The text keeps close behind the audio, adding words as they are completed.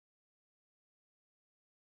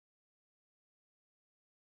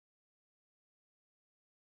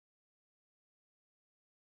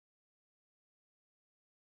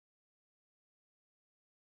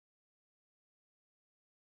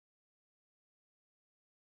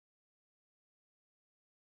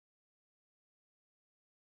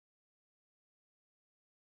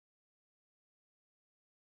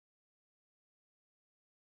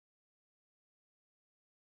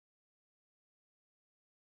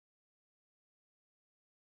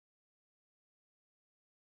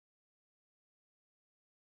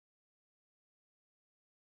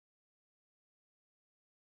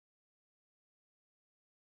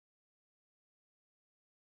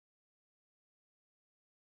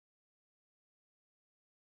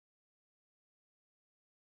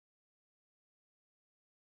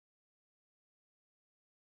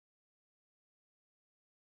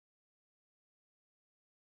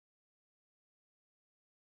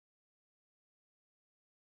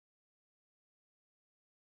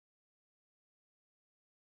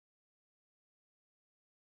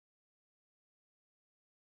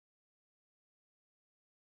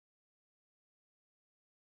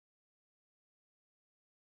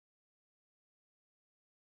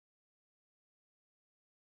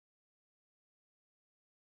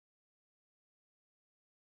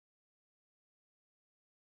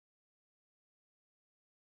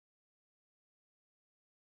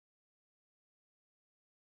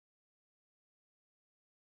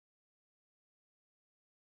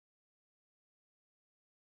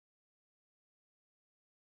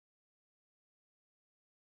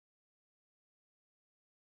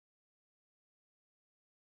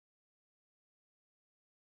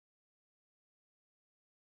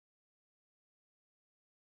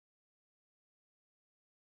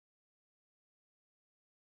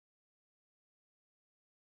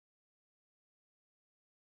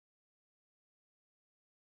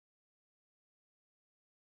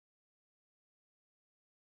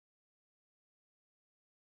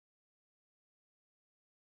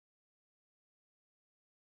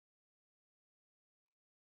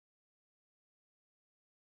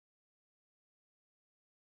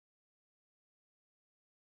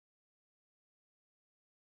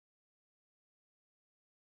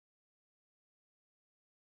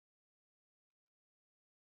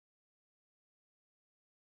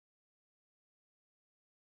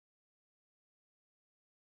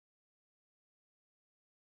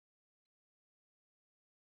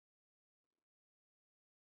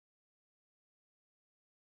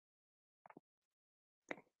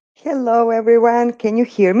Hello, everyone. Can you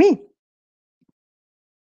hear me?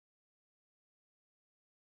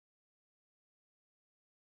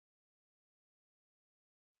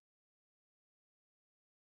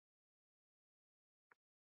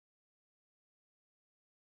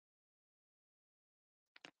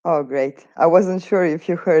 Oh, great. I wasn't sure if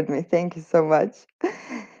you heard me. Thank you so much.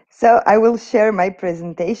 So, I will share my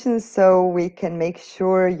presentation so we can make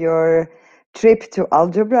sure your trip to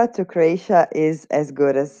algebra to Croatia is as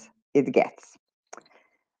good as it gets.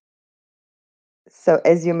 So,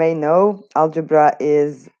 as you may know, algebra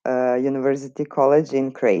is a university college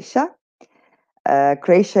in Croatia.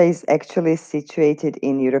 Croatia is actually situated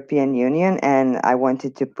in European Union, and I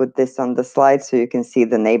wanted to put this on the slide so you can see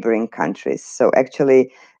the neighboring countries. So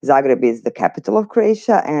actually, Zagreb is the capital of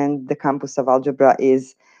Croatia, and the campus of algebra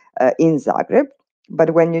is in Zagreb. But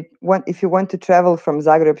if you want to travel from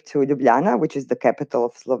Zagreb to Ljubljana, which is the capital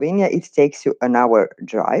of Slovenia, it takes you an hour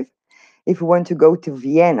drive. If you want to go to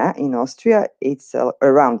Vienna in Austria, it's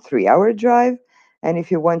around 3 hour drive. And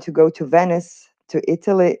if you want to go to Venice, to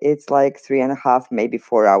Italy, it's like 3.5, maybe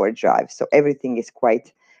 4 hour drive. So everything is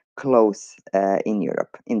quite close in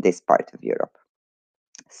Europe, in this part of Europe.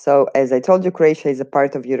 So as I told you, Croatia is a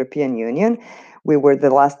part of European Union. We were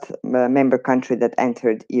the last member country that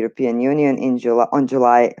entered European Union on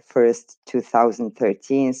July 1st,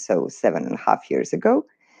 2013, so 7.5 years ago.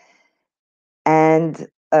 And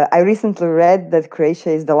I recently read that Croatia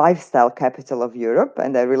is the lifestyle capital of Europe,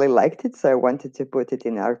 and I really liked it, so I wanted to put it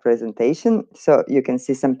in our presentation. So you can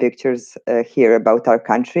see some pictures here about our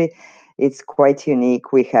country. It's quite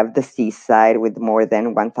unique. We have the seaside with more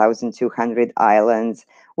than 1,200 islands.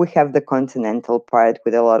 We have the continental part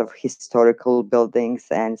with a lot of historical buildings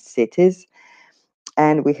and cities.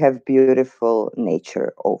 And we have beautiful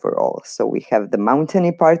nature overall. So we have the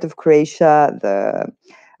mountainy part of Croatia, the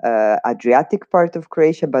Adriatic part of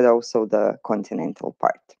Croatia, but also the continental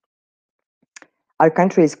part. Our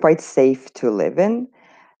country is quite safe to live in.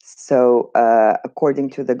 So, according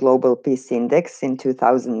to the Global Peace Index in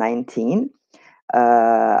 2019,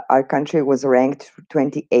 our country was ranked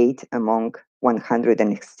 28 among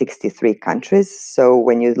 163 countries. So,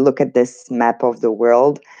 when you look at this map of the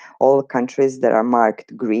world, all countries that are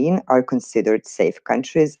marked green are considered safe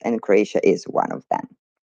countries, and Croatia is one of them.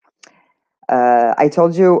 I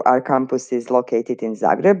told you our campus is located in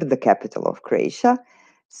Zagreb, the capital of Croatia.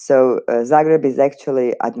 So Zagreb is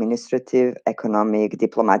actually administrative, economic,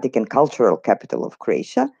 diplomatic, and cultural capital of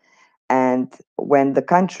Croatia. And when the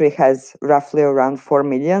country has roughly around 4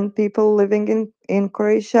 million people living in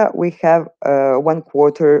Croatia, we have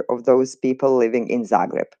 1/4 of those people living in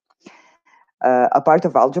Zagreb. A part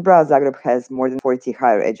of algebra, Zagreb has more than 40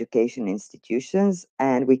 higher education institutions,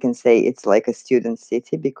 and we can say it's like a student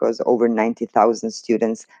city because over 90,000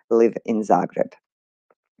 students live in Zagreb.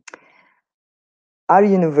 Our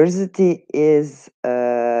university is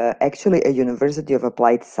actually a university of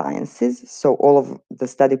applied sciences, so all of the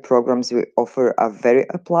study programs we offer are very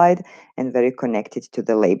applied and very connected to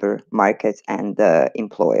the labor market and the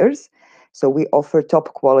employers. So we offer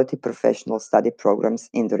top quality professional study programs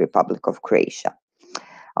in the Republic of Croatia.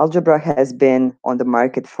 Algebra has been on the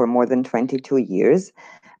market for more than 22 years,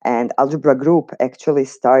 and Algebra Group actually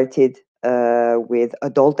started with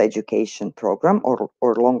adult education program or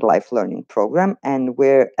long life learning program, and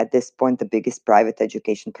we're at this point the biggest private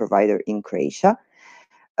education provider in Croatia.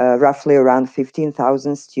 Roughly around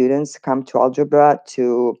 15,000 students come to Algebra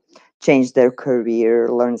to change their career,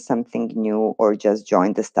 learn something new, or just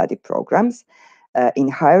join the study programs. In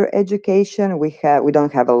higher education, we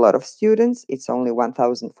don't have a lot of students. It's only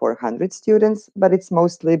 1,400 students, but it's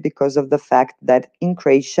mostly because of the fact that in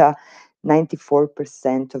Croatia,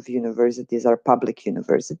 94% of universities are public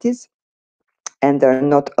universities, and there are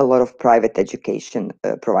not a lot of private education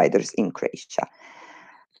providers in Croatia.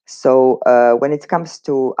 So when it comes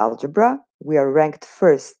to algebra, we are ranked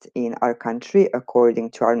first in our country according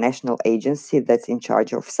to our national agency that's in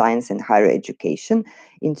charge of science and higher education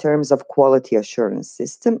in terms of quality assurance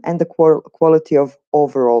system and the quality of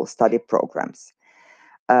overall study programs.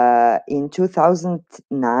 In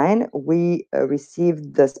 2009, we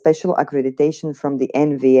received the special accreditation from the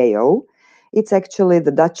NVAO. It's actually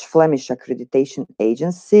the Dutch Flemish accreditation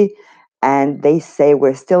agency, and they say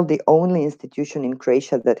we're still the only institution in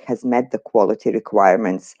Croatia that has met the quality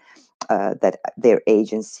requirements that their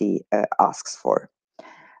agency asks for.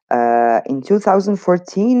 In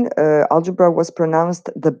 2014, Algebra was pronounced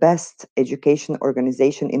the best education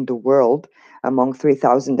organization in the world among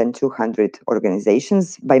 3,200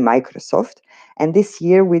 organizations by Microsoft. And this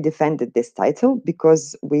year we defended this title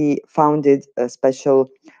because we founded a special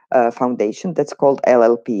foundation that's called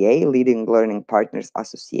LLPA, Leading Learning Partners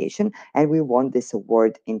Association, and we won this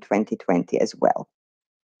award in 2020 as well.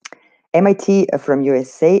 MIT from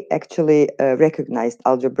USA actually recognized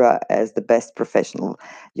algebra as the best professional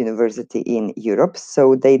university in Europe,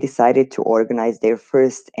 so they decided to organize their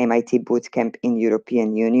first MIT bootcamp in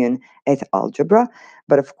European Union at algebra.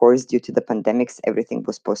 But of course, due to the pandemics, everything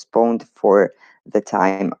was postponed for the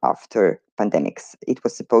time after pandemics. It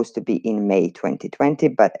was supposed to be in May 2020,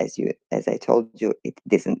 but as I told you, it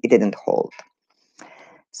didn't hold.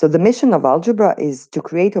 So the mission of Algebra is to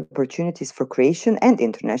create opportunities for Croatian and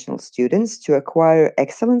international students to acquire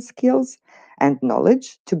excellent skills and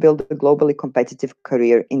knowledge to build a globally competitive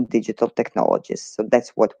career in digital technologies. So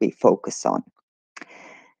that's what we focus on.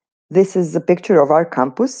 This is a picture of our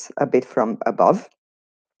campus, a bit from above.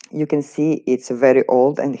 You can see it's a very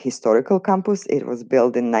old and historical campus. It was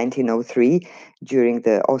built in 1903 during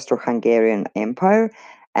the Austro-Hungarian Empire,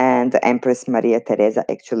 and the Empress Maria Theresa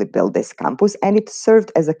actually built this campus, and it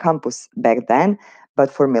served as a campus back then, but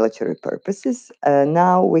for military purposes.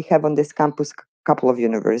 Now we have on this campus a couple of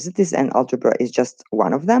universities, and algebra is just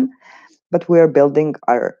one of them. But we are building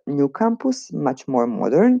our new campus, much more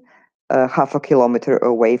modern, half a kilometer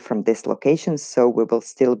away from this location. So we will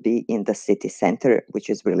still be in the city center, which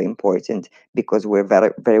is really important because we're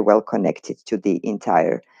very, very well connected to the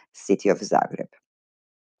entire city of Zagreb.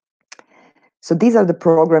 So these are the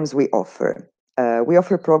programs we offer. We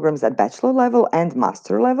offer programs at bachelor level and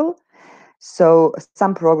master level. So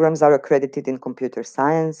some programs are accredited in computer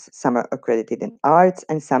science, some are accredited in arts,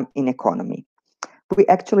 and some in economy. We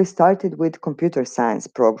actually started with computer science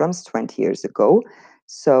programs 20 years ago.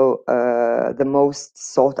 So the most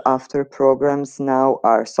sought after programs now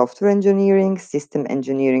are software engineering, system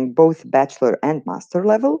engineering, both bachelor and master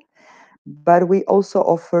level. But we also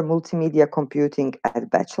offer multimedia computing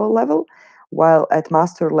at bachelor level, while at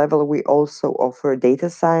master level, we also offer data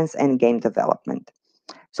science and game development.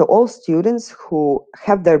 So all students who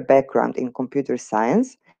have their background in computer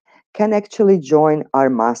science can actually join our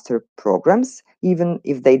master programs, even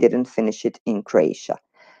if they didn't finish it in Croatia.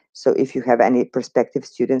 So if you have any prospective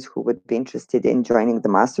students who would be interested in joining the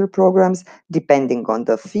master programs, depending on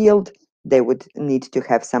the field, they would need to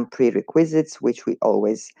have some prerequisites, which we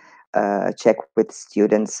always check with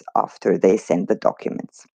students after they send the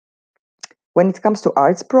documents. When it comes to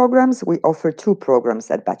arts programs, we offer two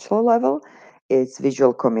programs at bachelor level. It's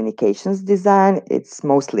visual communications design, it's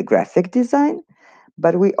mostly graphic design.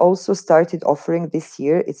 But we also started offering this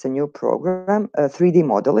year, it's a new program, 3D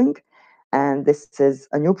modeling. And this is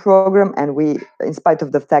a new program. And we, in spite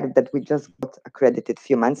of the fact that we just got accredited a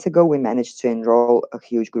few months ago, we managed to enroll a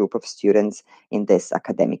huge group of students in this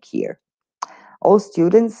academic year. All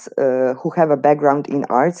students who have a background in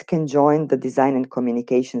arts can join the design and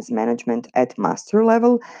communications management at master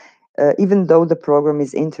level. Even though the program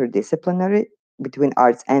is interdisciplinary between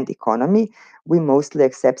arts and economy, we mostly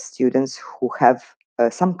accept students who have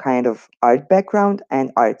some kind of art background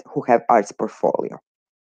and who have arts portfolio.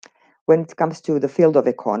 When it comes to the field of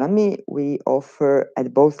economy, we offer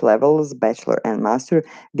at both levels, bachelor and master,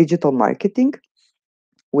 digital marketing,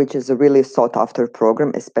 which is a really sought after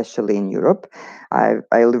program, especially in Europe. I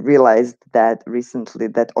realized that recently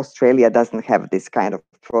that Australia doesn't have this kind of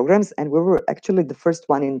programs, and we were actually the first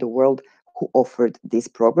one in the world who offered these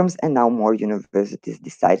programs, and now more universities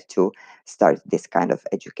decide to start this kind of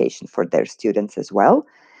education for their students as well.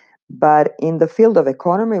 But in the field of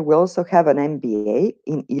economy, we also have an MBA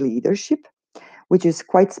in e-leadership, which is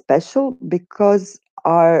quite special because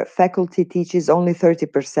our faculty teaches only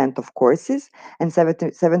 30% of courses, and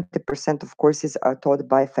 70% of courses are taught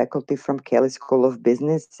by faculty from Kelly School of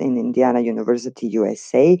Business in Indiana University,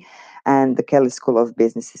 USA. And the Kelly School of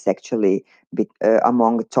Business is actually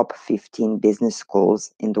among the top 15 business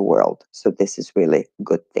schools in the world. So this is really a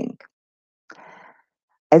good thing.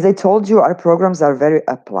 As I told you, our programs are very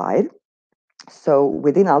applied. So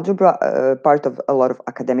within algebra, part of a lot of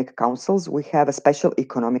academic councils, we have a special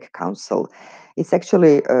economic council. It's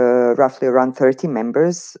actually roughly around 30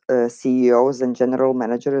 members, CEOs and general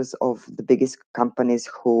managers of the biggest companies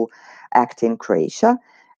who act in Croatia.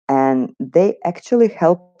 And they actually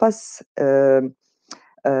help us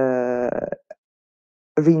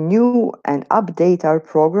renew and update our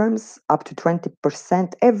programs up to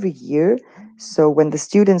 20% every year. So when the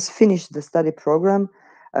students finish the study program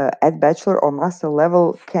at bachelor or master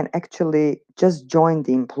level, can actually just join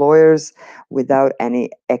the employers without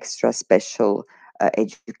any extra special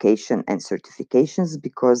education and certifications,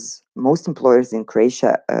 because most employers in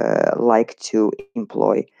Croatia like to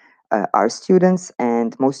employ our students,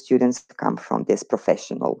 and most students come from this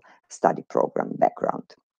professional study program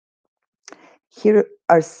background. Here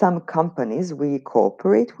are some companies we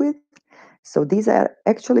cooperate with. So these are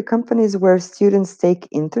actually companies where students take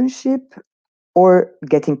internship or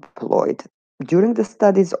get employed during the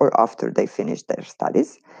studies or after they finish their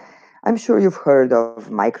studies. I'm sure you've heard of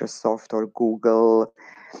Microsoft or Google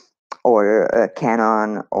or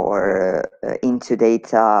Canon or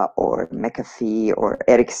Intudata or McAfee or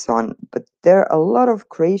Ericsson, but there are a lot of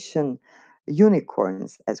Croatian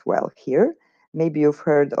unicorns as well here. Maybe you've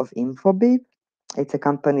heard of Infobip. It's a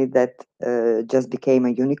company that just became a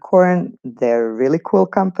unicorn. They're a really cool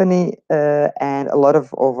company, and a lot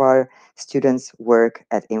of our students work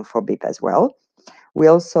at Infobip as well. We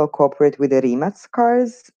also cooperate with the Rimac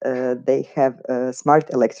cars. They have smart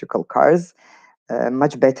electrical cars,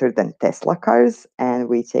 much better than Tesla cars, and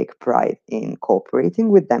we take pride in cooperating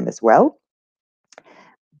with them as well.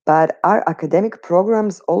 But our academic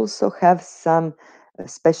programs also have some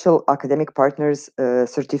special academic partners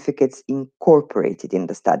certificates incorporated in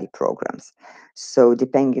the study programs. So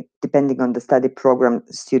depending on the study program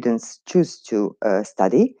students choose to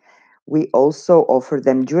study, we also offer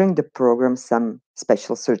them during the program some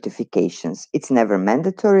special certifications. It's never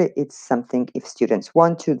mandatory. It's something if students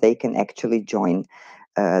want to, they can actually join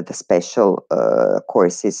the special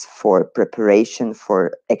courses for preparation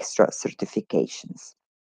for extra certifications.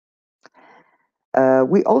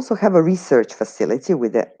 We also have a research facility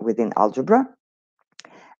within Algebra,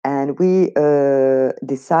 and we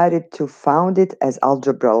decided to found it as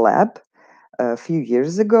Algebra Lab a few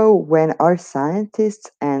years ago when our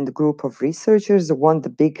scientists and group of researchers won the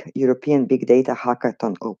big European Big Data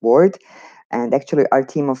Hackathon Award. And actually, our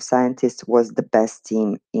team of scientists was the best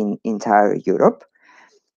team in entire Europe.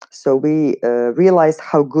 So we realized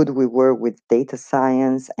how good we were with data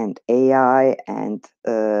science and AI and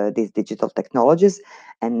these digital technologies.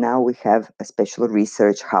 And now we have a special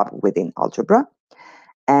research hub within Algebra.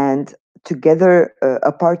 And together,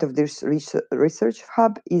 a part of this research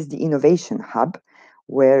hub is the innovation hub,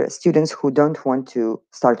 where students who don't want to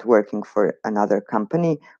start working for another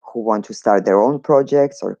company, who want to start their own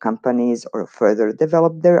projects or companies or further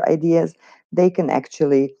develop their ideas, they can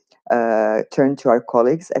actually turn to our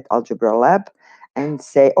colleagues at Algebra Lab and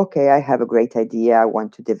say, okay, I have a great idea, I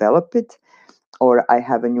want to develop it, or I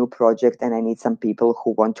have a new project and I need some people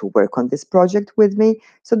who want to work on this project with me.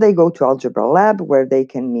 So they go to Algebra Lab where they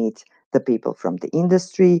can meet the people from the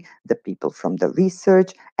industry, the people from the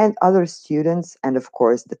research, and other students, and of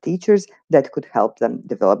course the teachers that could help them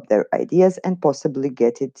develop their ideas and possibly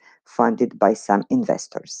get it funded by some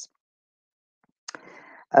investors.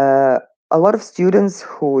 Uh, a lot of students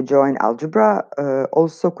who join Algebra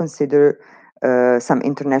also consider some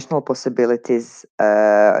international possibilities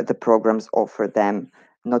the programs offer them,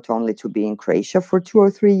 not only to be in Croatia for 2 or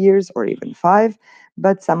 3 years or even 5,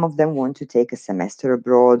 but some of them want to take a semester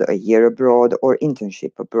abroad, a year abroad, or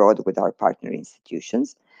internship abroad with our partner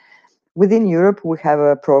institutions. Within Europe, we have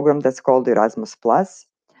a program that's called Erasmus Plus,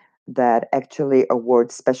 that actually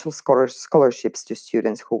awards special scholarships to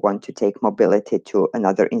students who want to take mobility to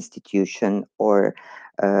another institution or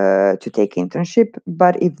to take internship.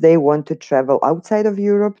 But if they want to travel outside of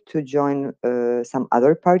Europe to join some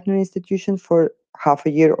other partner institution for half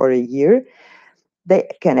a year or a year, they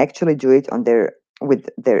can actually do it on their with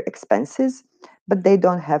their expenses, but they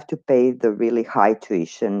don't have to pay the really high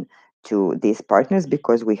tuition to these partners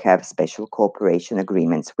because we have special cooperation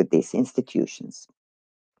agreements with these institutions.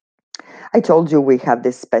 I told you we have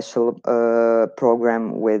this special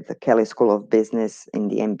program with the Kelly School of Business in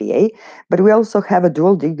the MBA, but we also have a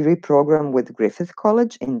dual degree program with Griffith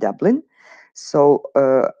College in Dublin. So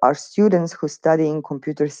our students who study in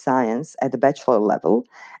computer science at the bachelor level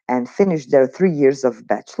and finish their 3 years of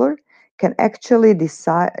bachelor can actually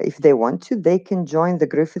decide if they want to, they can join the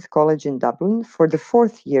Griffith College in Dublin for the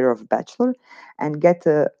 4th year of bachelor and get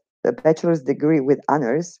a bachelor's degree with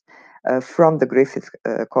honors from the Griffith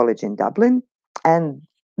College in Dublin, and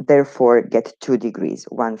therefore get 2 degrees,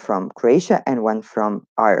 one from Croatia and one from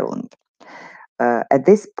Ireland. At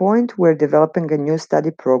this point, we're developing a new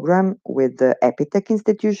study program with the Epitech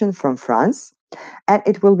institution from France, and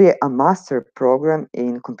it will be a master program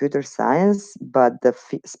in computer science, but the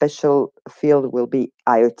special field will be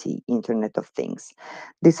IoT, Internet of Things.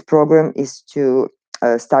 This program is to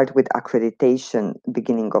start with accreditation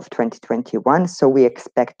beginning of 2021, so we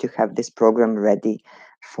expect to have this program ready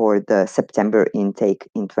for the September intake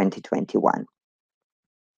in 2021.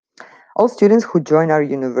 All students who join our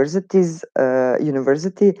university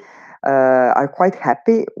are quite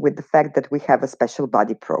happy with the fact that we have a special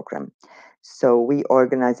buddy program. So we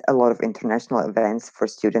organize a lot of international events for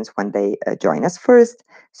students when they join us first.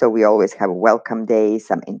 So we always have a welcome day,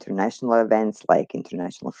 some international events like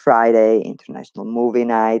International Friday, International Movie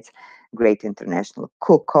Nights, great international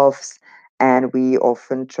cook-offs, and we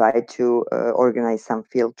often try to organize some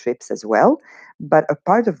field trips as well. But a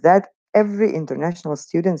part of that, every international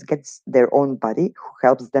student gets their own buddy who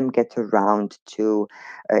helps them get around to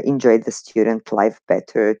enjoy the student life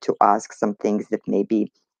better, to ask some things that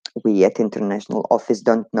maybe we at international office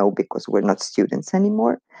don't know because we're not students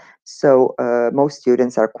anymore. So most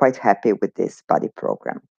students are quite happy with this buddy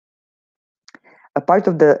program. A part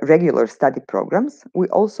of the regular study programs, we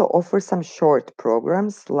also offer some short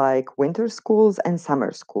programs like winter schools and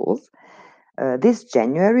summer schools. This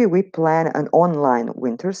January, we plan an online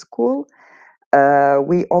winter school.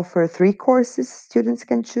 We offer 3 courses students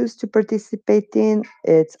can choose to participate in.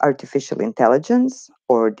 It's artificial intelligence,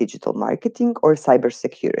 or digital marketing, or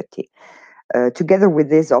cybersecurity. Together with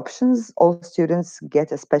these options, all students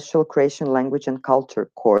get a special Croatian language and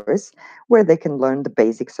culture course where they can learn the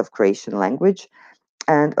basics of Croatian language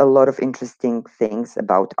and a lot of interesting things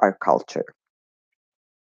about our culture.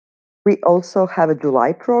 We also have a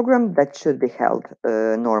July program that should be held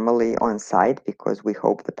normally on site because we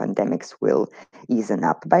hope the pandemics will easen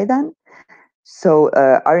up by then. So,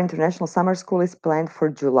 our international summer school is planned for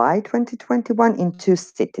July 2021 in 2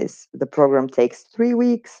 cities. The program takes 3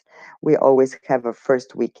 weeks. We always have a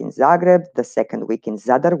first week in Zagreb, the second week in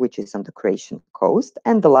Zadar, which is on the Croatian coast,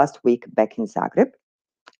 and the last week back in Zagreb.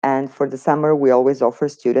 And for the summer, we always offer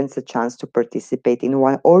students a chance to participate in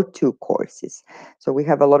 1 or 2 courses. So we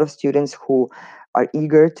have a lot of students who are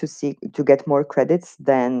eager to get more credits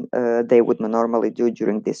than they would normally do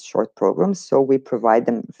during this short program. So we provide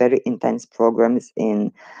them very intense programs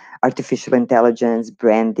in artificial intelligence,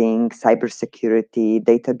 branding, cybersecurity,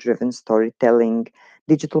 data-driven storytelling,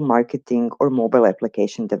 digital marketing, or mobile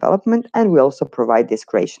application development. And we also provide this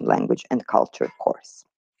Croatian language and culture course.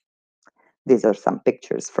 These are some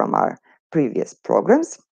pictures from our previous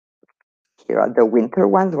programs. Here are the winter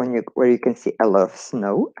ones where you can see a lot of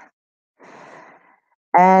snow.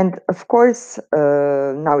 And of course,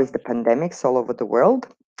 now is the pandemics all over the world.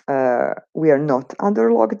 We are not under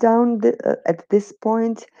lockdown at this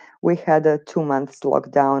point. We had a 2 months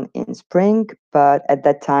lockdown in spring, but at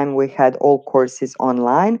that time we had all courses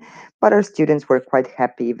online. But our students were quite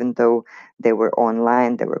happy, even though they were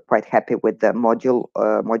online. They were quite happy with the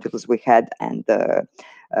modules we had and the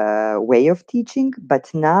way of teaching.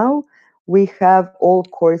 But now we have all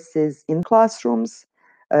courses in classrooms,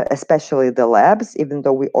 especially the labs, even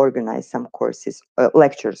though we organize some courses,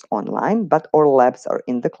 lectures online, but all labs are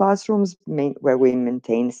in the classrooms where we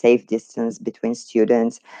maintain safe distance between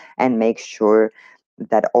students and make sure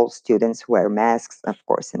that all students wear masks, of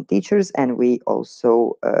course, and teachers. And we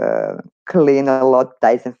also clean a lot,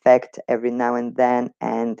 disinfect every now and then,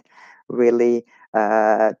 and really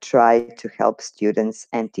try to help students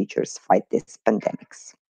and teachers fight these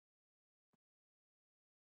pandemics.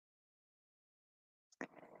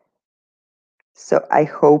 So I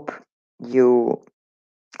hope you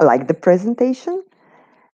like the presentation,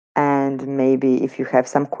 and maybe if you have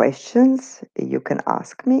some questions, you can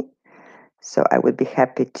ask me. So I would be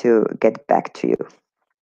happy to get back to you.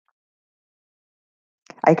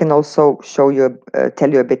 I can also tell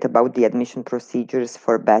you a bit about the admission procedures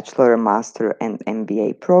for bachelor, master, and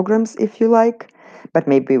MBA programs if you like, but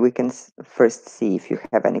maybe we can first see if you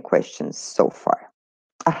have any questions so far.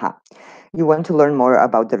 Aha, you want to learn more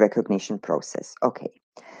about the recognition process. Okay.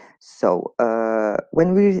 So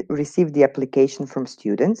when we receive the application from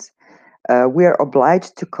students, we are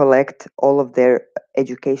obliged to collect all of their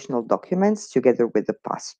educational documents together with the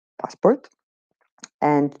passport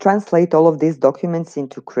and translate all of these documents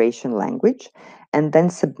into Croatian language and then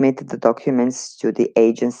submit the documents to the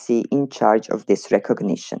agency in charge of this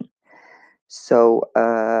recognition. So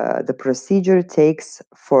the procedure takes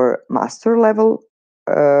for master level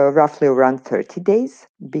roughly around 30 days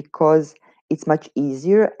because it's much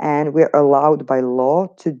easier and we're allowed by law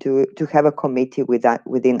to have a committee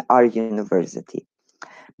within our university.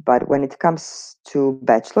 But when it comes to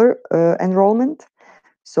bachelor enrollment,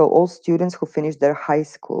 so all students who finish their high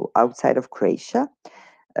school outside of Croatia,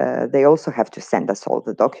 they also have to send us all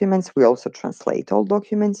the documents. We also translate all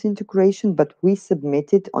documents into Croatian, but we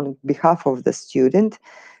submit it on behalf of the student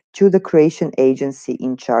to the Croatian agency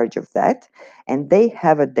in charge of that. And they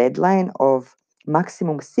have a deadline of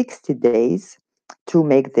maximum 60 days to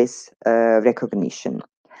make this recognition.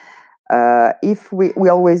 If we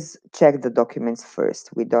always check the documents first.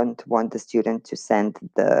 We don't want the student to send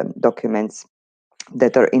the documents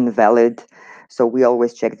that are invalid. So we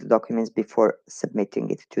always check the documents before submitting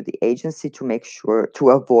it to the agency to make sure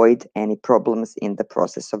to avoid any problems in the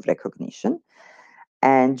process of recognition.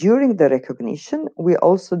 And during the recognition, we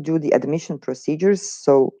also do the admission procedures.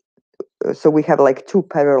 So we have like two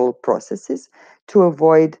parallel processes to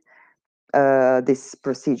avoid this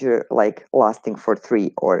procedure like lasting for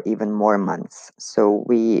 3 or even more months. So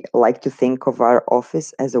we like to think of our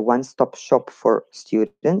office as a one-stop shop for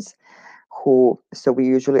students so we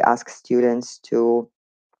usually ask students to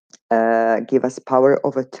give us power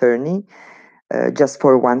of attorney just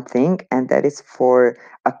for one thing, and that is for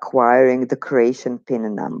acquiring the Croatian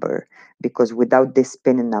PIN number. Because without this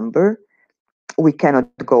PIN number, we cannot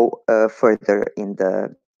go further in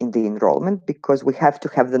the enrollment, because we have to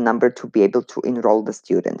have the number to be able to enroll the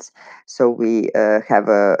students. So we have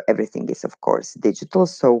everything is of course digital.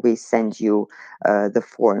 So we send you the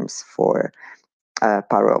forms for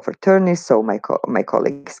power of attorney. So my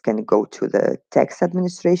colleagues can go to the tax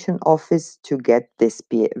administration office to get this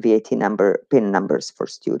VAT number, PIN numbers for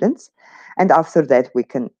students. And after that, we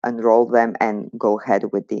can enroll them and go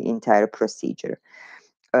ahead with the entire procedure.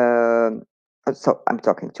 Um, so I'm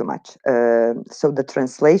talking too much. So the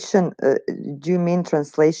translation, do you mean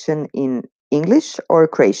translation in English or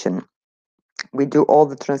Croatian? We do all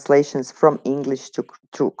the translations from English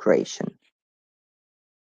to Croatian.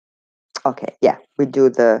 Okay, yeah, we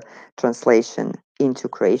do the translation into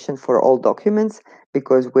Croatian for all documents,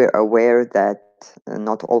 because we're aware that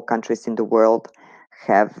not all countries in the world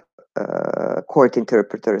have court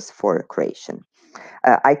interpreters for Croatian.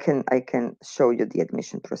 I can show you the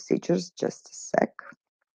admission procedures. Just a sec.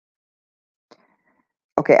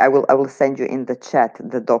 Okay, I will send you in the chat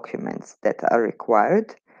the documents that are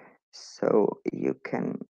required, so you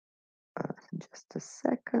can just a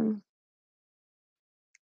second.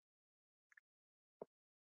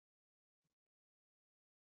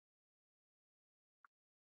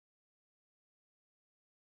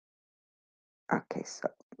 Okay, so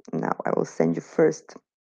now I will send you first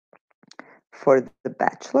for the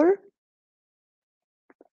bachelor.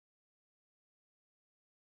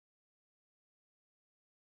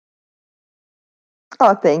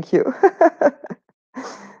 Oh, thank you.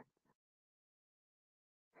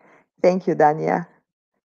 Thank you, Dania.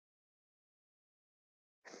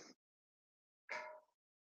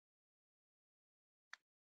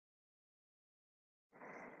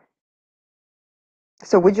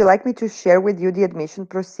 So would you like me to share with you the admission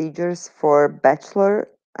procedures for bachelor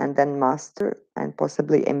and then master and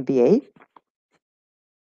possibly MBA?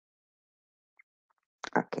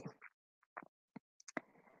 Okay,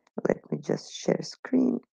 let me just share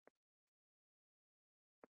screen.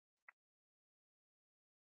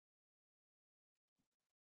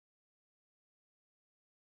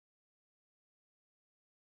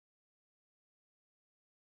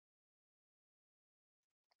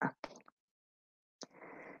 Okay.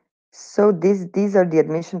 So these are the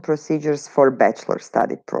admission procedures for bachelor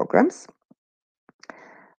study programs.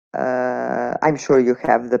 I'm sure you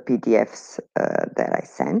have the PDFs that I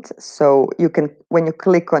sent. So you can, when you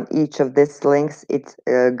click on each of these links, it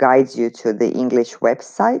guides you to the English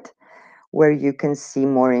website, where you can see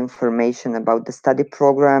more information about the study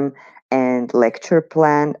program and lecture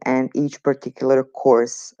plan and each particular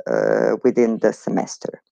course within the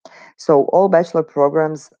semester. So all bachelor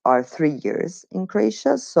programs are 3 years in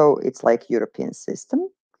Croatia, so it's like European system.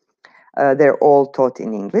 They're all taught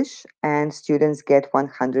in English, and students get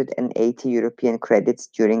 180 European credits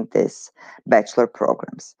during this bachelor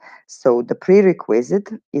programs. So the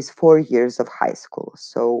prerequisite is 4 years of high school.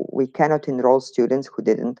 So we cannot enroll students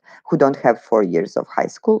who don't have 4 years of high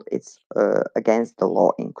school. It's against the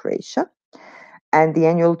law in Croatia. And the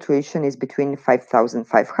annual tuition is between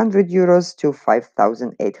 5,500 euros to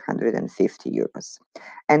 5,850 euros.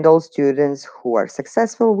 And all students who are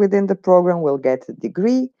successful within the program will get a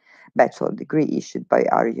degree, bachelor degree issued by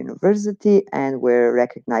our university, and we're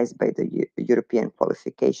recognized by the European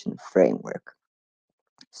qualification framework.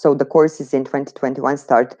 So the courses in 2021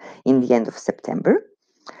 start in the end of September.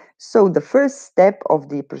 So the first step of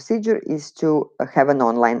the procedure is to have an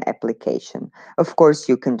online application. Of course,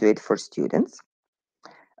 you can do it for students.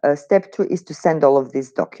 Step 2 is to send all of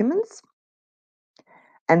these documents,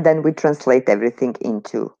 and then we translate everything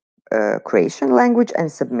into Croatian language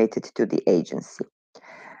and submit it to the agency.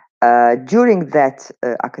 During that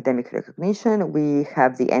academic recognition, we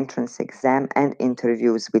have the entrance exam and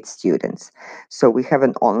interviews with students. So we have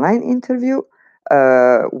an online interview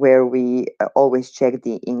where we always check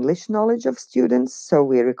the English knowledge of students. So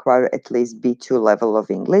we require at least B2 level of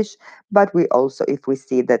English, but we also, if we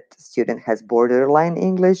see that the student has borderline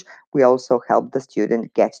English, we also help the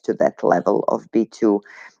student get to that level of B2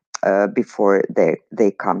 before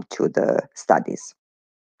they come to the studies.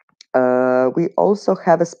 We also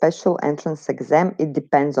have a special entrance exam. It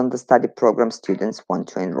depends on the study program students want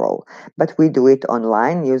to enroll, but we do it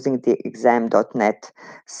online using the exam.net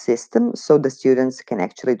system, so the students can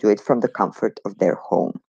actually do it from the comfort of their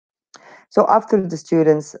home. So after the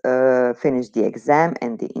students finish the exam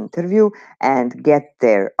and the interview and get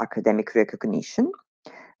their academic recognition,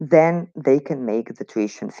 then they can make the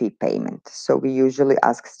tuition fee payment. So we usually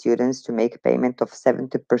ask students to make payment of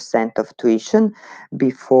 70% of tuition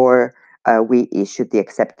before we issue the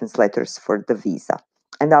acceptance letters for the visa.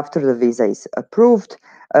 And after the visa is approved,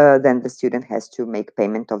 then the student has to make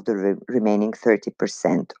payment of the remaining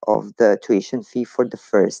 30% of the tuition fee for the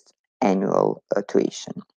first annual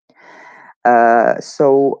tuition.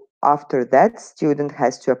 So after that, student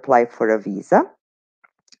has to apply for a visa.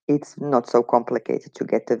 It's not so complicated to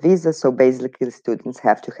get a visa. So basically, students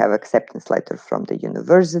have to have acceptance letter from the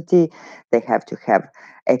university. They have to have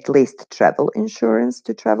at least travel insurance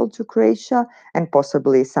to travel to Croatia, and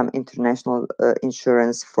possibly some international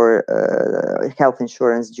insurance for health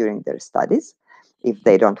insurance during their studies, if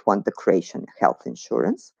they don't want the Croatian health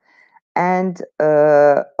insurance. And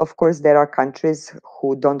of course, there are countries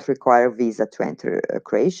who don't require visa to enter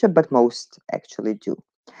Croatia, but most actually do.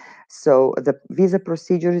 So the visa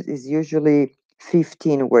procedure is usually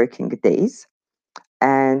 15 working days.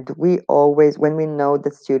 And we always, when we know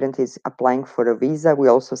that student is applying for a visa, we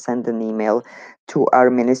also send an email to our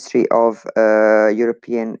Ministry of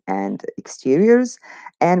European and Exteriors.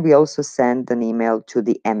 And we also send an email to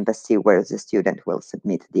the embassy where the student will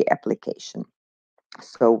submit the application.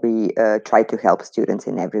 So we try to help students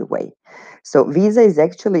in every way. So visa is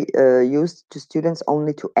actually used to students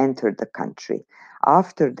only to enter the country.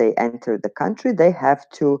 After they enter the country, they have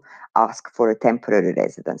to ask for a temporary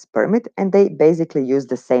residence permit, and they basically use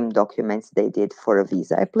the same documents they did for a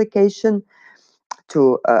visa application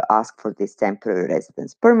to ask for this temporary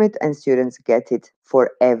residence permit, and students get it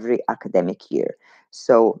for every academic year.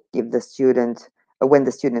 So if the student when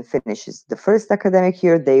the student finishes the first academic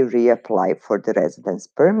year, they reapply for the residence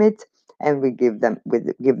permit, and we give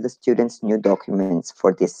the students new documents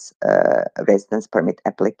for this residence permit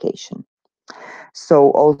application.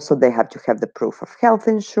 So also they have to have the proof of health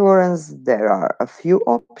insurance. There are a few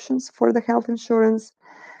options for the health insurance,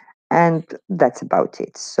 and that's about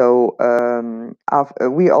it. So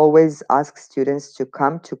we always ask students to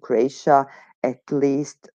come to Croatia at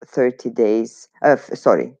least 30 days,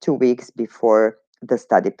 2 weeks before the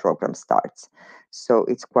study program starts. So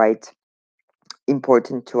it's quite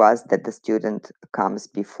important to us that the student comes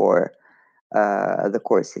before the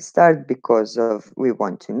courses start, because of we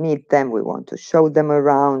want to meet them, we want to show them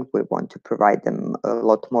around, we want to provide them a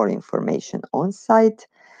lot more information on site.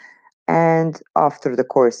 And after the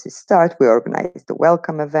courses start, we organize the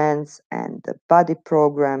welcome events and the buddy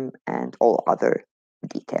program and all other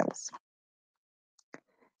details.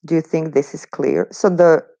 Do you think this is clear? So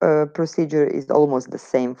the procedure is almost the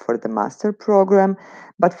same for the master program,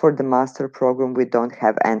 but for the master program, we don't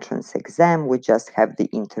have entrance exam, we just have the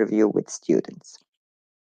interview with students.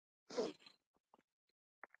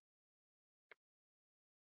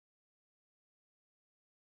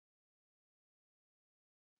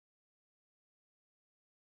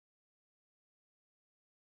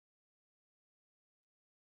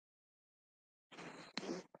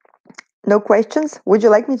 No questions? Would you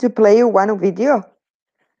like me to play you one video?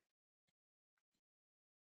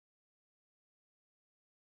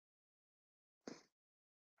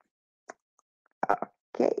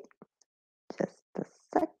 Okay, just a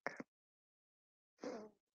sec.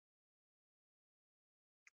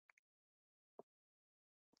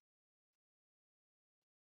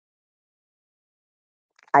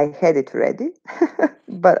 I had it ready,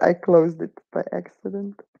 but I closed it by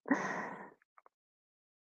accident.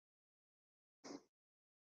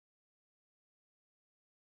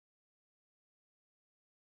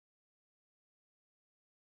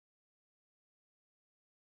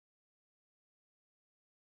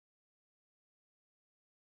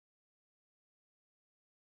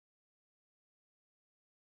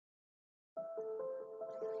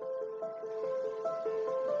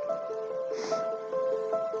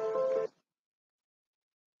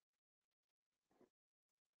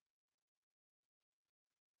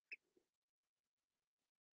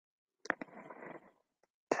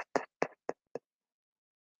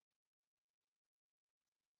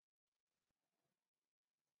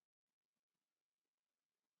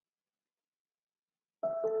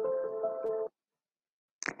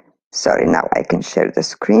 Sorry, now I can share the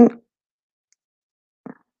screen.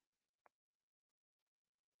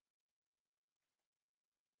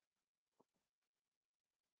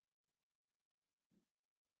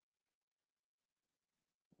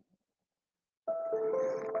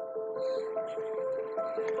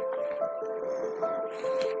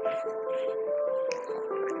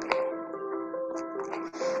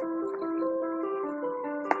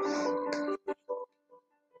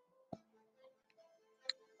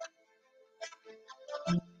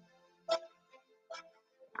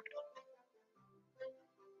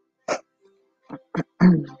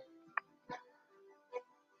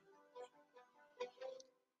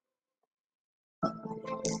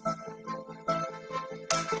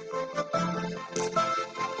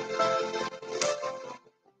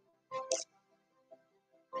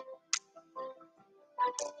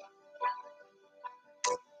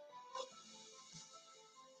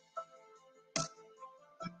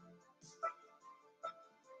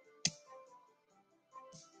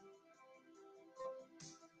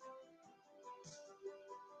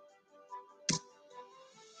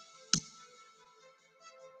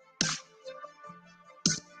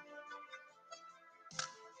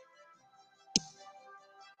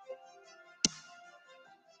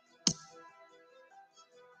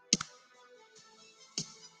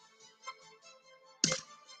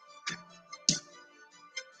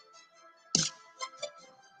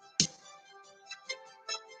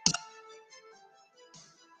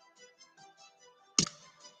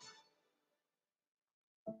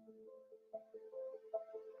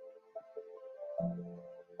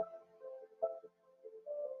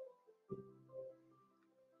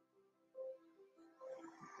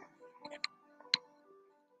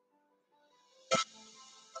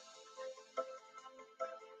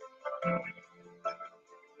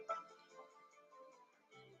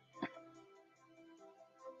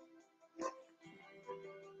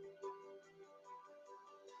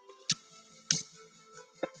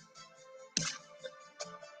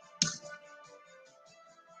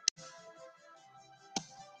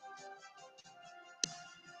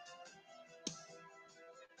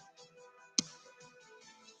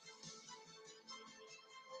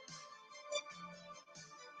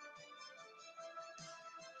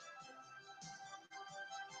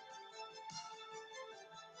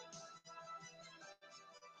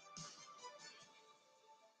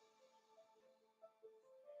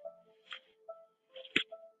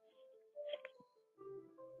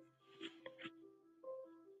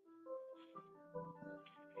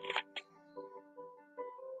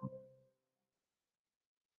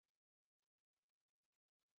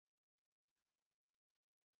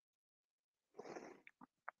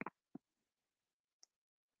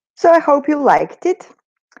 So I hope you liked it.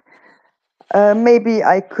 Maybe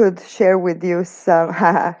I could share with you some.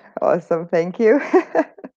 Awesome, thank you.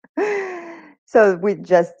 So we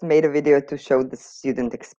just made a video to show the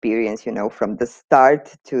student experience, from the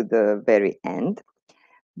start to the very end.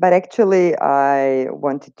 But actually, I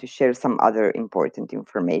wanted to share some other important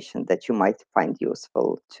information that you might find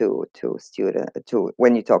useful to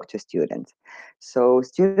when you talk to students. So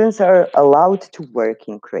students are allowed to work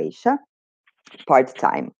in Croatia part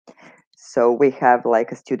time. So we have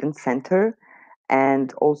like a student center,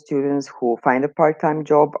 and all students who find a part-time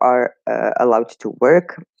job are allowed to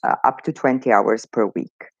work up to 20 hours per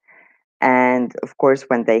week. And of course,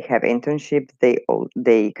 when they have internship,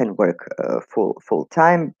 they can work full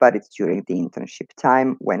time, but it's during the internship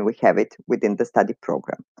time when we have it within the study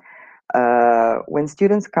program. When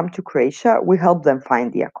students come to Croatia, we help them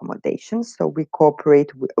find the accommodation. So we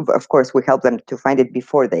cooperate. Of course, we help them to find it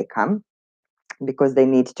before they come, because they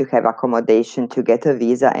need to have accommodation to get a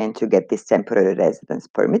visa and to get this temporary residence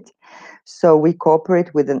permit. So we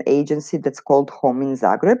cooperate with an agency that's called Home in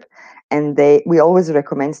Zagreb, and we always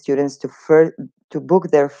recommend students to book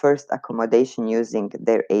their first accommodation using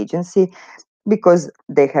their agency, because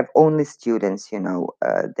they have only students,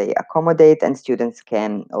 they accommodate, and students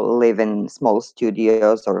can live in small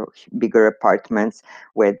studios or bigger apartments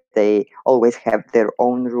where they always have their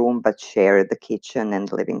own room but share the kitchen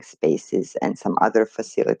and living spaces and some other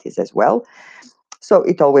facilities as well. So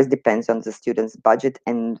it always depends on the student's budget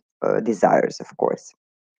and desires, of course.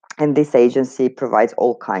 And this agency provides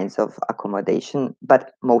all kinds of accommodation,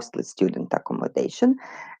 but mostly student accommodation.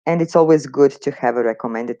 And it's always good to have a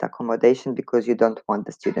recommended accommodation, because you don't want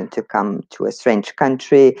the student to come to a strange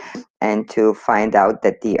country and to find out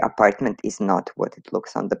that the apartment is not what it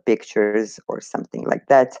looks on the pictures or something like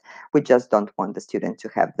that. We just don't want the student to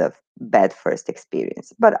have the bad first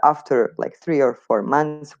experience. But after like 3 or 4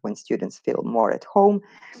 months, when students feel more at home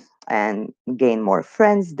and gain more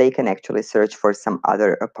friends, they can actually search for some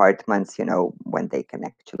other apartments, when they can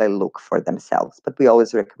actually look for themselves. But we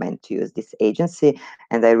always recommend to use this agency,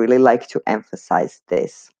 and I really like to emphasize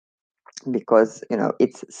this, because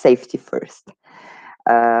it's safety first.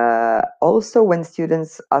 Also, when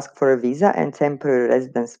students ask for a visa and temporary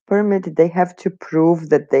residence permit, they have to prove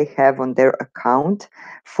that they have on their account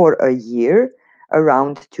for a year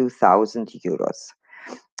around 2,000 euros.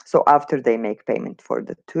 So after they make payment for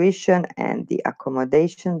the tuition and the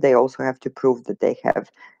accommodation, they also have to prove that they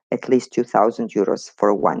have at least 2,000 euros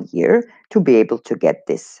for 1 year to be able to get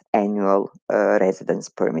this annual residence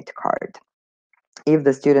permit card. If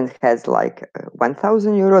the student has like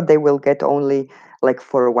 1,000 euro, they will get only like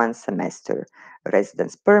for 1 semester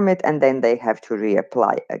residence permit, and then they have to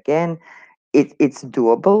reapply again. It's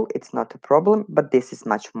doable, it's not a problem, but this is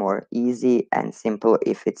much more easy and simple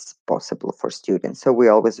if it's possible for students. So we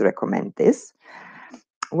always recommend this.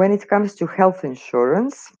 When it comes to health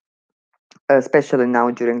insurance, especially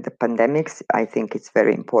now during the pandemics, I think it's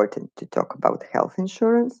very important to talk about health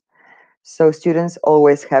insurance. So students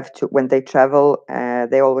always have to, when they travel,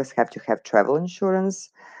 they always have to have travel insurance,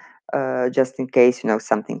 just in case,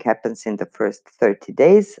 something happens in the first 30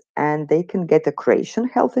 days. And they can get a Croatian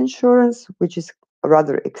health insurance, which is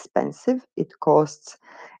rather expensive. It costs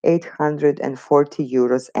 840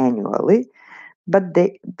 euros annually. So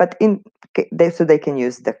they can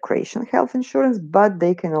use the Croatian health insurance, but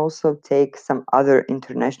they can also take some other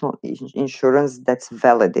international insurance that's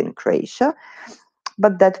valid in Croatia.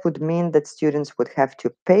 But that would mean that students would have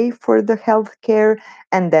to pay for the health care,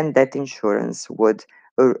 and then that insurance would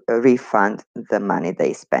refund the money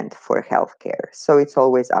they spent for healthcare. So it's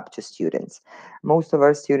always up to students. Most of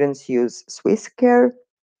our students use Swiss Care,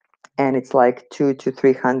 and it's like 200 to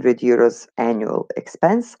 300 euros annual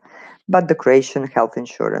expense. But the Croatian health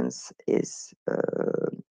insurance is,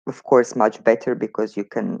 of course, much better because you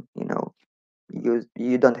can,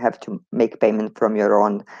 you don't have to make payment from your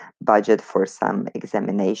own budget for some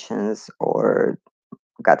examinations or,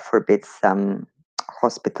 God forbid, some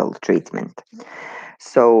hospital treatment.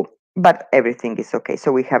 So, but everything is okay.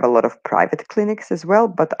 So we have a lot of private clinics as well,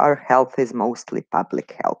 but our health is mostly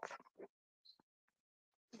public health.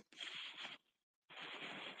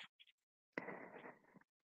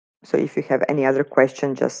 So if you have any other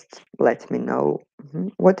question, just let me know.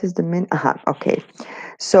 What is the okay.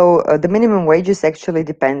 So the minimum wages actually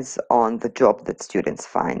depends on the job that students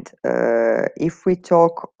find. If we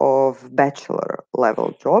talk of bachelor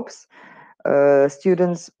level jobs,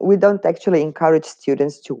 we don't actually encourage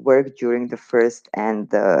students to work during the first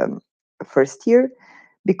year,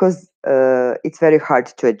 because it's very hard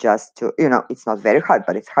to adjust to, it's not very hard,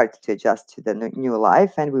 but it's hard to adjust to the new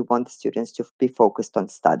life, and we want students to be focused on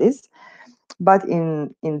studies. But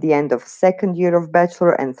in the end of second year of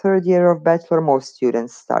bachelor and third year of bachelor, most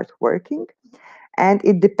students start working, and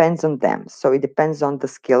it depends on them. So it depends on the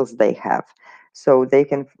skills they have. So they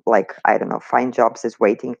can, like, I don't know, find jobs as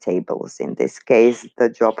waiting tables. In this case, the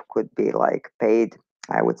job could be like paid,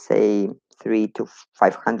 I would say, 300 to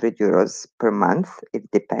 500 euros per month. It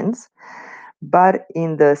depends. But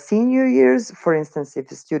in the senior years, for instance, if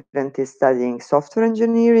a student is studying software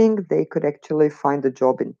engineering, they could actually find a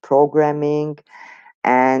job in programming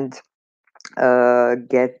and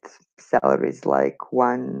get salaries like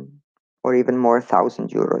 1 or even more 1,000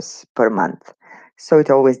 euros per month. So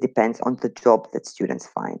it always depends on the job that students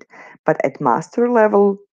find. But at master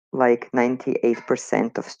level, like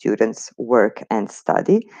 98% of students work and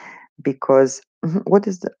study, because what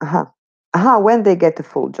is the when they get a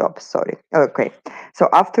full job, sorry. Okay. So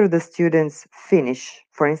after the students finish,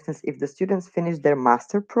 for instance, if the students finish their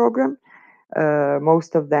master program,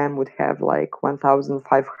 most of them would have like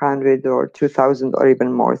 1,500 or 2,000 or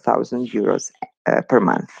even more 1,000 euros per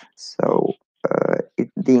month. So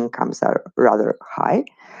the incomes are rather high.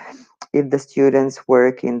 If the students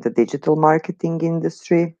work in the digital marketing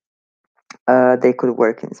industry, they could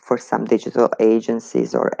work for some digital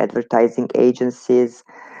agencies or advertising agencies.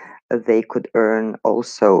 They could earn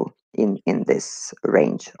also in this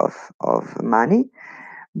range of money.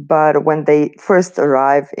 But when they first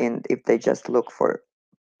arrive, and if they just look for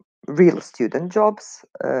real student jobs,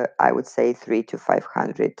 I would say 300 to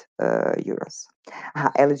 500 euros.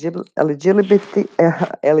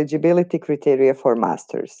 Eligibility criteria for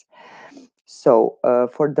masters. So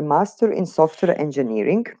for the master in software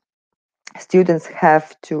engineering, students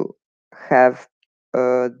have to have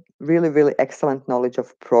really, really excellent knowledge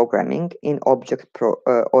of programming in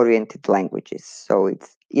object-oriented languages. So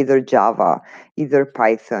it's either Java, either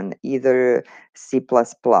Python, either C++,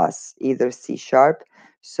 either C Sharp.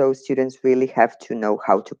 So students really have to know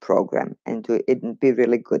how to program and be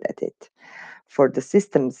really good at it. For the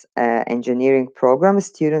systems engineering program,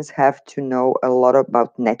 students have to know a lot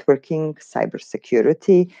about networking,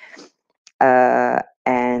 cybersecurity,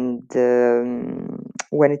 and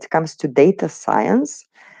when it comes to data science,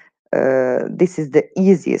 This is the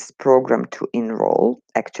easiest program to enroll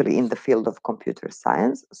actually in the field of computer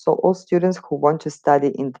science. So all students who want to study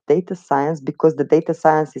in data science, because the data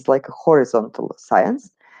science is like a horizontal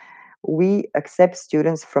science, we accept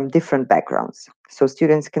students from different backgrounds. So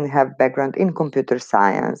students can have background in computer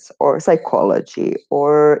science or psychology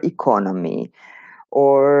or economy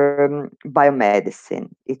or biomedicine.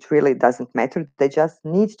 It really doesn't matter. They just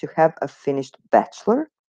need to have a finished bachelor,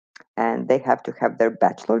 and they have to have their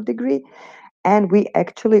bachelor degree. And we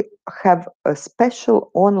actually have a special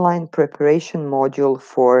online preparation module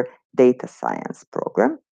for data science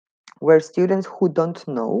program, where students who don't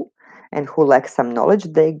know and who lack some knowledge,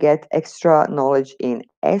 they get extra knowledge in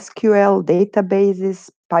SQL, databases,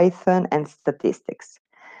 Python, and statistics.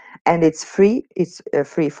 And it's free. It's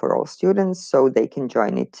free for all students, so they can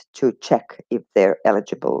join it to check if they're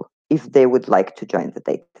eligible, if they would like to join the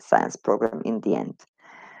data science program in the end.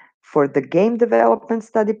 For the game development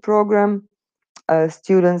study program,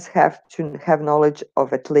 students have to have knowledge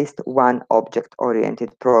of at least one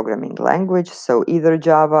object-oriented programming language. So either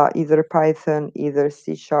Java, either Python, either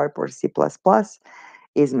C Sharp or C++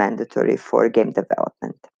 is mandatory for game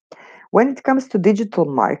development. When it comes to digital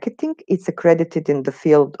marketing, it's accredited in the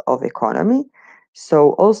field of economy.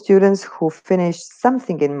 So all students who finish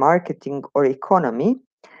something in marketing or economy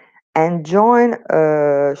and join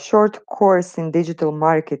a short course in digital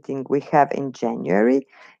marketing we have in January,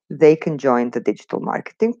 they can join the digital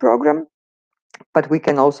marketing program. But we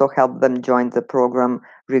can also help them join the program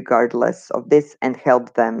regardless of this and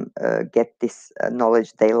help them get this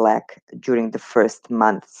knowledge they lack during the first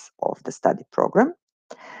months of the study program.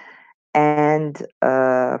 And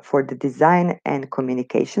for the design and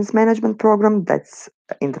communications management program, that's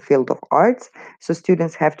in the field of arts. So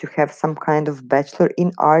students have to have some kind of bachelor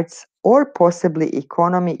in arts or possibly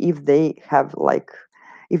economy if they have like,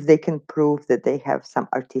 if they can prove that they have some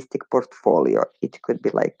artistic portfolio. It could be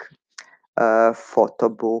like a photo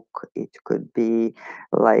book, it could be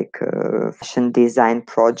like a fashion design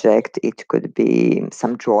project, it could be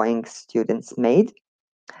some drawings students made.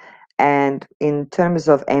 And in terms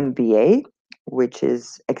of MBA, which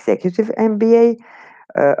is executive MBA,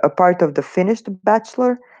 a part of the finished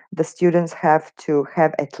bachelor, the students have to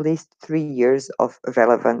have at least 3 years of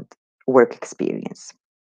relevant work experience.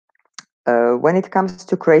 When it comes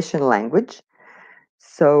to Croatian language,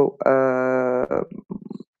 so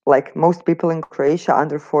like most people in Croatia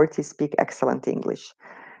under 40 speak excellent English.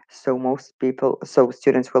 So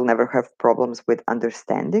students will never have problems with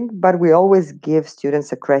understanding, but we always give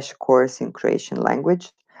students a crash course in Croatian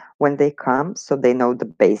language when they come, so they know the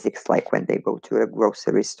basics, like when they go to a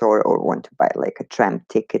grocery store or want to buy like a tram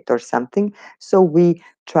ticket or something. So we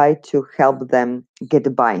try to help them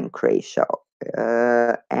get by in Croatia.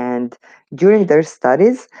 And during their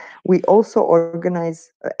studies, we also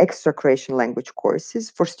organize extra Croatian language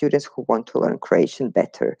courses for students who want to learn Croatian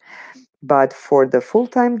better. But for the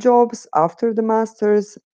full-time jobs after the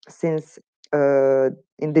masters, since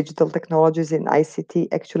in digital technologies in ICT,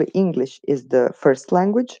 actually English is the first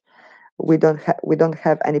language, we don't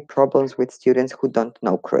have any problems with students who don't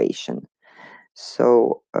know Croatian.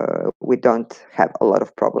 So we don't have a lot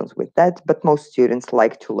of problems with that. But most students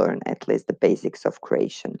like to learn at least the basics of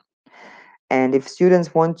Croatian. And if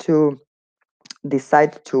students want to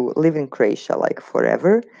decide to live in Croatia like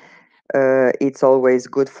forever, it's always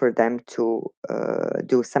good for them to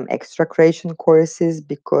do some extra Croatian courses,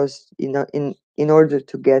 because in order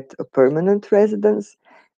to get a permanent residence,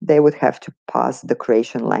 they would have to pass the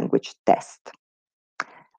Croatian language test.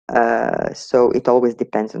 So it always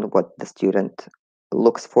depends on what the student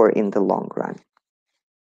looks for in the long run.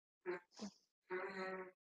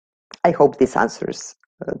 I hope this answers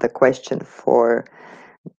the question for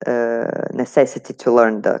necessity to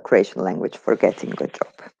learn the Croatian language for getting a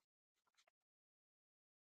job.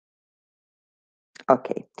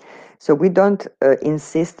 Okay, so we don't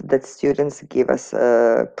insist that students give us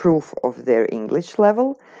proof of their English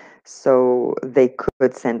level. So they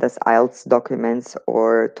could send us IELTS documents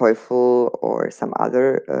or TOEFL or some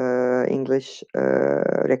other English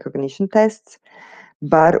recognition tests.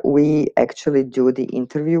 But we actually do the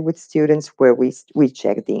interview with students where we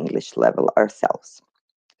check the English level ourselves.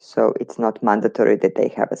 So it's not mandatory that they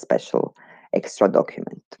have a special extra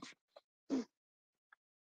document.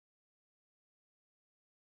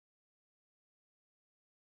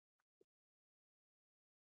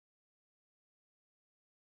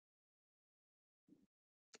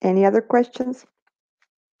 Any other questions?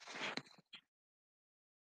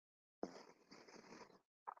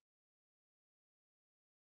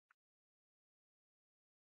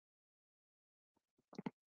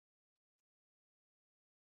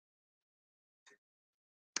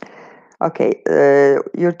 Okay,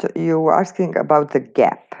 you were asking about the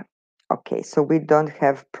gap. Okay, so we don't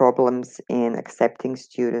have problems in accepting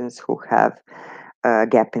students who have a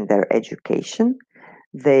gap in their education.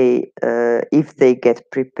 They if they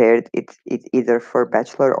get prepared it either for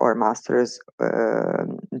bachelor or masters,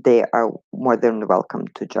 they are more than welcome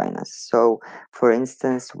to join us. So for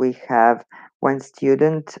instance, we have one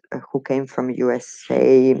student who came from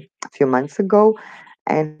USA a few months ago,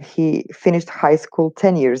 and he finished high school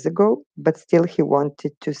 10 years ago, but still he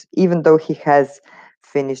wanted to, even though he has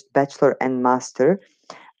finished bachelor and master,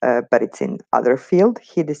 but it's in other field.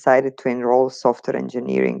 He decided to enroll software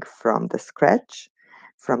engineering from the scratch,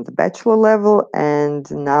 from the bachelor level, and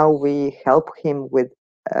now we help him with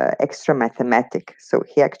extra mathematics. So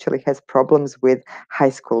he actually has problems with high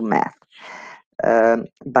school math,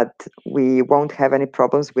 but we won't have any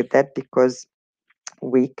problems with that because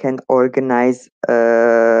we can organize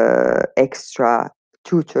extra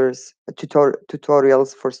tutorials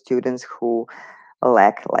for students who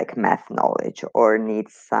lack like math knowledge or need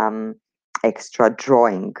some extra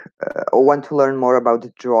drawing, or want to learn more about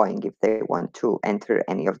drawing if they want to enter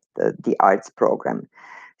any of the arts program.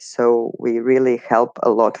 So we really help a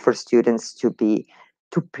lot for students to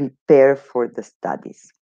prepare for the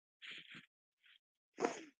studies.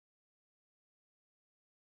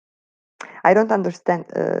 I don't understand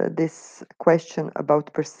this question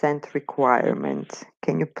about percent requirement.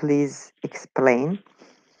 Can you please explain?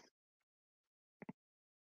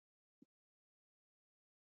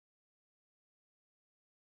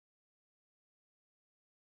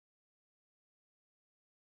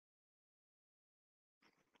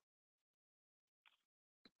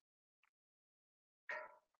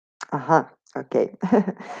 Uh-huh. Okay.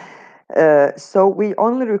 So we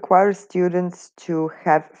only require students to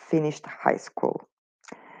have finished high school.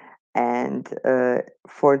 And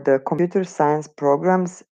for the computer science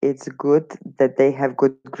programs, it's good that they have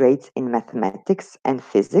good grades in mathematics and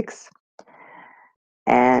physics.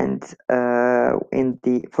 And in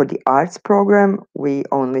the for the arts program, we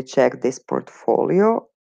only check this portfolio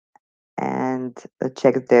and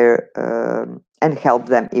check their and help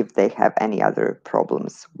them if they have any other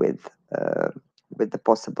problems with the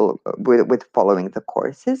possible with following the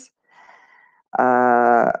courses.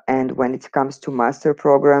 And when it comes to master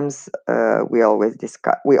programs, we always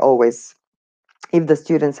discuss. We always, if the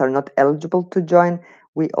students are not eligible to join,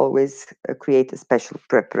 we always create a special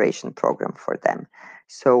preparation program for them.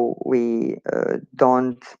 So we uh,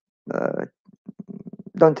 don't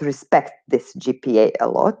respect this GPA a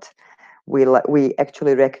lot. We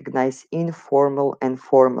actually recognize informal and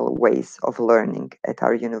formal ways of learning at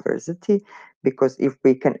our university, because if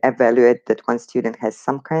we can evaluate that one student has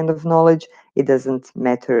some kind of knowledge, it doesn't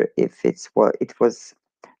matter if it's what it was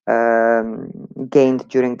gained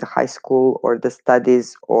during the high school or the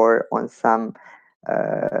studies or on some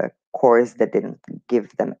course that didn't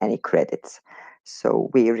give them any credits. So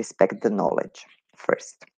we respect the knowledge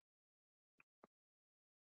first.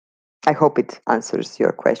 I hope it answers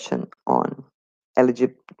your question on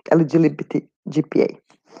eligi- eligibility GPA.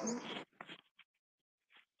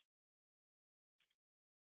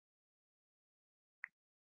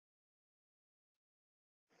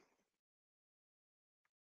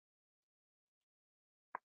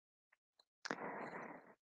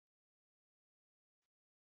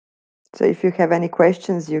 So if you have any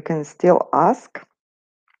questions, you can still ask,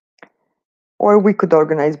 or we could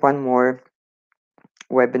organize one more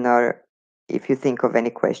webinar if you think of any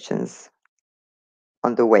questions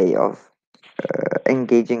on the way of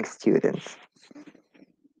engaging students.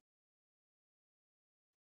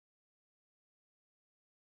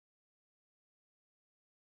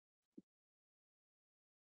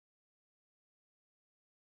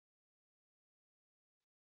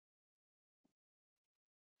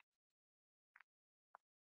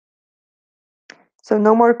 So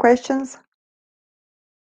no more questions?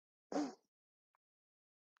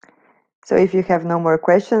 So if you have no more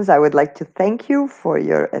questions, I would like to thank you for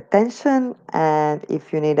your attention. And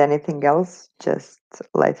if you need anything else, just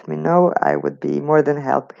let me know. I would be more than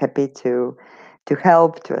happy to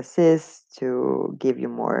help, to assist, to give you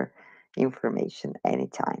more information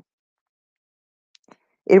anytime.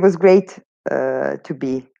 It was great to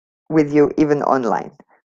be with you even online.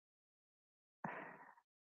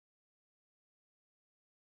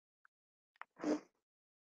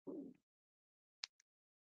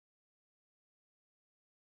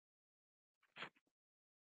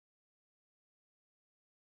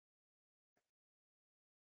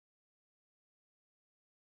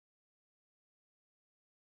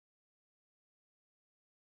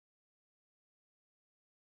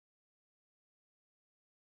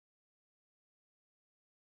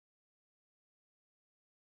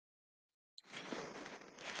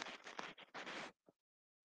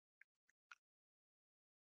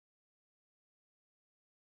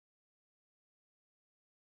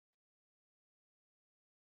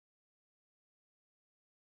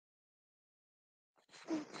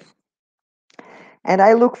 And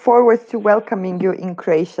I look forward to welcoming you in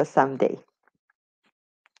Croatia someday.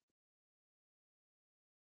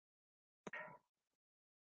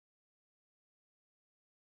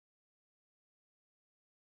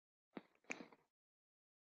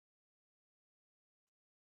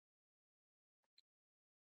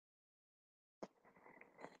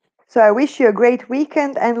 So I wish you a great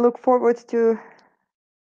weekend and look forward to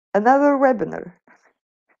another webinar.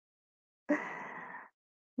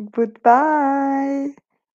 Goodbye.